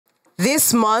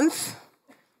This month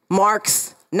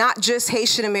marks not just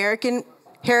Haitian American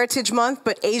Heritage Month,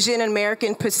 but Asian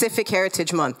American Pacific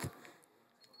Heritage Month.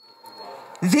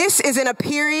 This is in a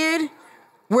period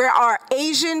where our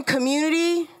Asian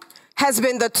community has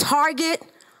been the target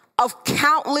of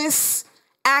countless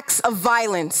acts of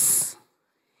violence.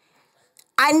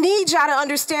 I need y'all to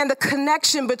understand the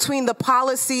connection between the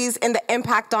policies and the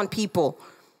impact on people.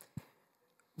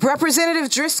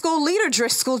 Representative Driscoll, Leader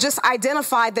Driscoll, just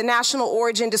identified the national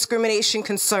origin discrimination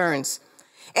concerns.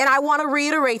 And I want to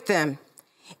reiterate them.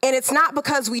 And it's not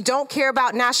because we don't care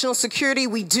about national security,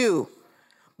 we do.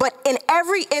 But in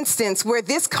every instance where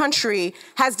this country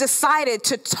has decided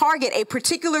to target a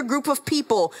particular group of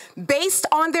people based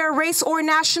on their race or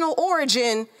national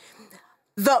origin,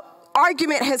 the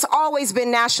argument has always been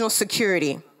national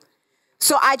security.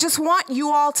 So I just want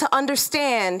you all to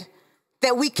understand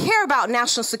that we care about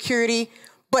national security,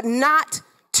 but not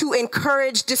to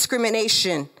encourage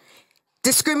discrimination.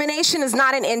 Discrimination is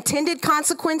not an intended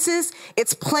consequences.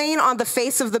 It's plain on the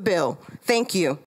face of the bill. Thank you.